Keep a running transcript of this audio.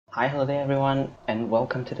Hi, hello there everyone, and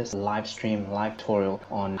welcome to this live tutorial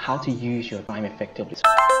on how to use your time effectively.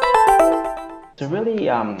 So really,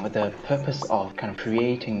 the purpose of kind of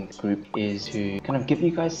creating this group is to kind of give you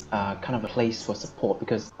guys kind of a place for support,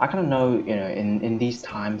 because I kind of know, in these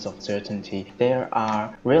times of uncertainty, there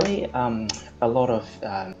are really a lot of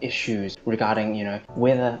issues regarding,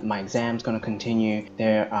 whether my exam's going to continue.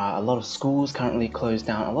 There are a lot of schools currently closed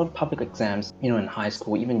down, a lot of public exams, in high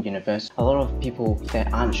school, even university. A lot of people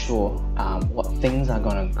that aren't sure what things are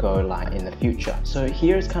going to go like in the future. So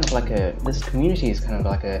here's kind of like this community is kind of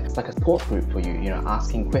like a support group for you.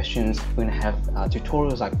 Asking questions. We're gonna have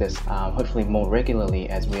tutorials like this, hopefully more regularly,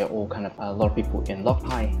 as we are all kind of a lot of people in lock.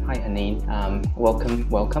 Hi Haneen,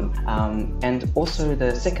 welcome. And also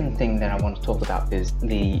the second thing that I want to talk about is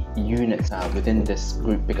the units within this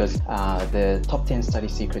group, because the top 10 study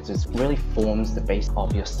secrets really forms the base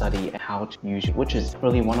of your study and how to use it, which is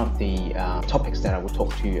really one of the topics that I will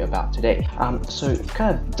talk to you about today. So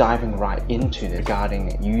kind of diving right into it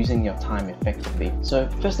regarding using your time effectively. So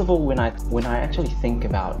first of all, when I actually think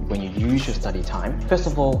about when you use your study time, first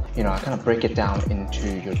of all, I kind of break it down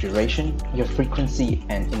into your duration, your frequency,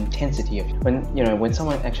 and intensity of when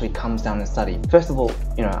someone actually comes down and study. First of all,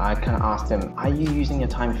 I kind of ask them, are you using your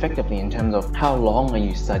time effectively in terms of how long are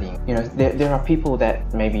you studying? There are people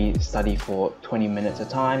that maybe study for 20 minutes a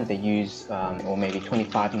time. They use or maybe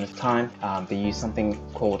 25 minutes time. They use something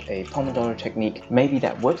called a Pomodoro technique. Maybe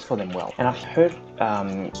that works for them well. And I've heard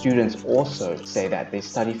students also say that they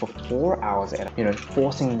study for 4 hours at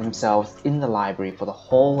forcing themselves in the library for the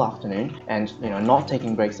whole afternoon, and not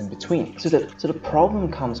taking breaks in between. So the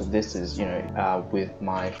problem comes with this is, with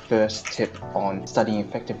my first tip on studying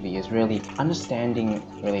effectively is really understanding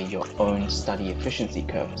your own study efficiency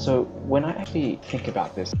curve. So when I actually think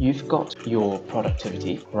about this, you've got your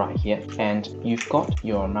productivity right here, and you've got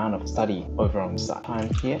your amount of study over on the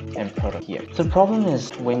time here and product here. So the problem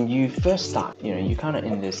is when you first start, you're kind of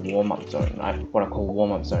in this warm-up zone, right? What I call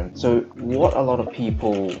warm-up zone. So what a lot of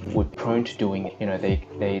people would prone to doing,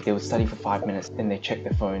 they would study for 5 minutes, then they check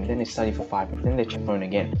their phone, then they study for 5 minutes, then they check their phone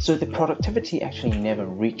again. So the productivity actually never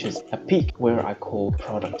reaches a peak, where I call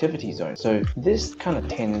productivity zone. So this kind of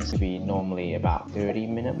tends to be normally about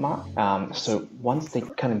 30-minute mark. So once they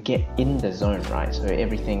kind of get in the zone, right, so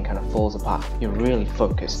everything kind of falls apart, you're really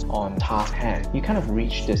focused on task at hand, you kind of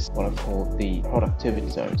reach this, what I call the productivity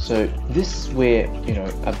zone. So this is where,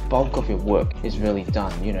 a bulk of your work is really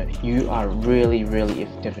done. You are really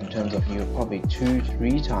effective in terms of you're probably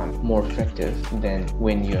 2-3 times more effective than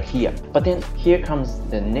when you're here. But then here comes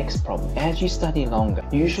the next problem. As you study longer,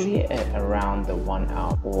 usually at around the 1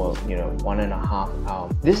 hour or 1.5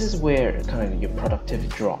 hours, this is where kind of your productivity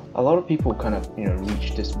drops. A lot of people kind of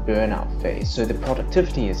reach this burnout phase. So the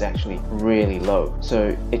productivity is actually really low.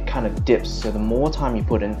 So it kind of dips. So the more time you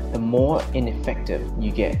put in, the more ineffective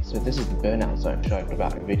you get. So this is the burnout zone, which I talked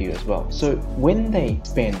about in a video as well. So when they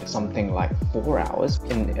spend something like 4 hours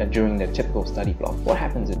during the typical study block, what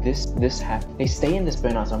happens is they stay in this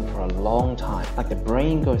burnout zone for a long time. Like the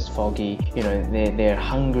brain goes foggy, they're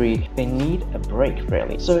hungry, they need a break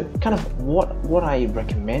really. So kind of what I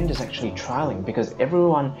recommend is actually trialing, because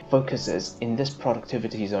everyone focuses in this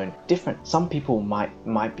productivity zone different. Some people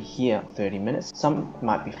might be here 30 minutes, some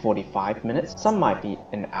might be 45 minutes, some might be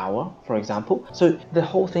an hour, for example. So the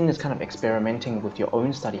whole thing is kind of experimenting with your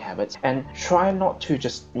own study habits, and try not to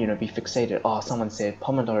just be fixated. Oh, someone said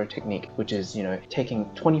Pomodoro technique, which is taking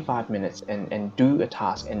 25 minutes and do a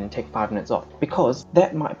task and then take 5 minutes off, because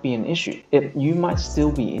that might be an issue. You might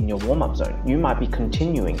still be in your warm-up zone. You might be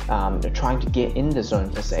continuing trying to get in the zone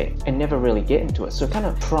per se and never really get into it. So kind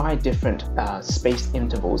of try different spaced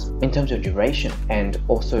intervals in terms of duration, and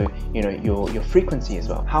also your frequency as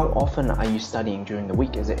well. How often are you studying during the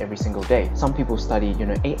week? Is it every single day? Some people study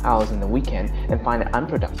 8 hours in the weekend and find it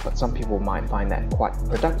unproductive, but some people might find that quite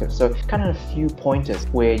productive. So kind of a few pointers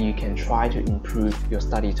where you can try to improve your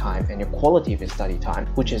study time and your quality of your study time,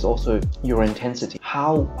 which is also your intensity.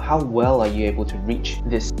 How well are you able to reach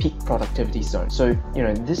this peak productivity zone? So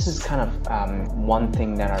this is kind of one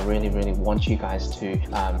thing that I really want you guys to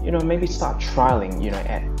maybe start trialing.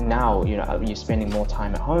 At now you're spending more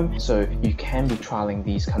time at home, so you can be trialing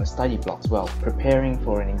these kind of study blocks well, preparing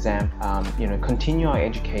for an exam. Continue our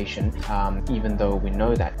education, even though we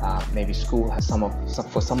know that maybe school has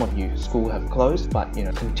for some of you school have closed, but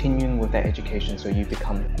continuing with that education so you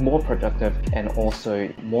become more productive and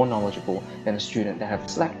also more knowledgeable than a student that have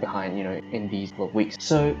slacked behind in these weeks.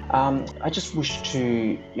 So I just wish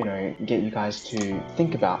to get you guys to think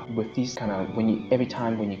think about with these kind of, every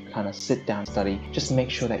time when you kind of sit down and study, just make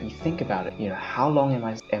sure that you think about it. How long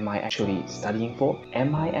am I actually studying for?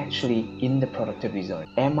 Am I actually in the productivity zone?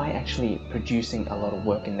 Am I actually producing a lot of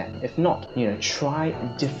work in that? If not, try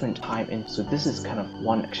a different time in. So this is kind of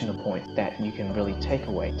one actionable point that you can really take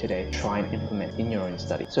away today, try and implement in your own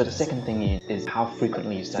study. So the second thing is how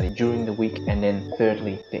frequently you study during the week, and then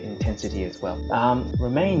thirdly, the intensity as well.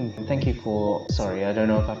 Romain, thank you for, sorry, I don't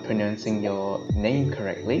know if I'm pronouncing your name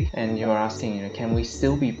correctly, and you're asking, can we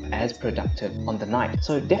still be as productive on the night?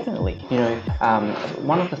 So definitely,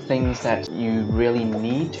 one of the things that you really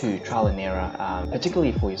need to trial and error,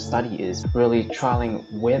 particularly for your study, is really trialing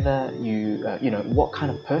whether what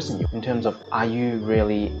kind of person you're, in terms of, are you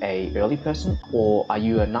really a early person or are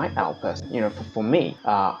you a night owl person? For me,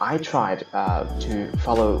 I tried to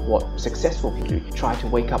follow what successful people do. Try to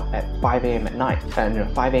wake up at 5 a.m. at night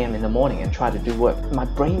and 5 a.m. in the morning and try to do work. My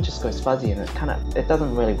brain just goes fuzzy and it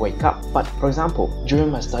doesn't really wake up. But for example,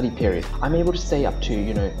 during my study period, I'm able to stay up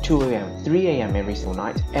to 2 a.m., 3 a.m. every single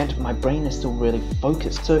night, and my brain is still really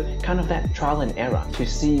focused. So kind of that trial and error to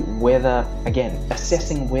see whether, again,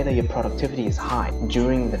 assessing whether your productivity is high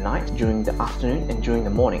during the night, during the afternoon, and during the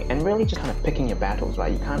morning, and really just kind of picking your battles,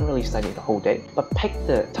 right? You can't really study the whole day, but pick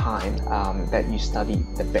the time that you study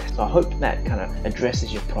the best. So I hope that kind of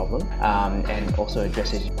addresses your problem and also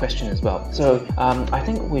addresses your question as well. So I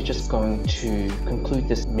think we're just going to conclude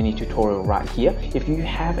this mini tutorial right here. If you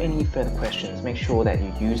have any further questions, make sure that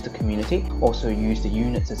you use the community, also use the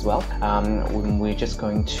units as well. We're just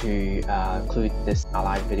going to conclude this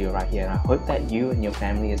live video right here, and I hope that you and your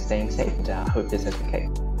family are staying safe, and I hope this is okay.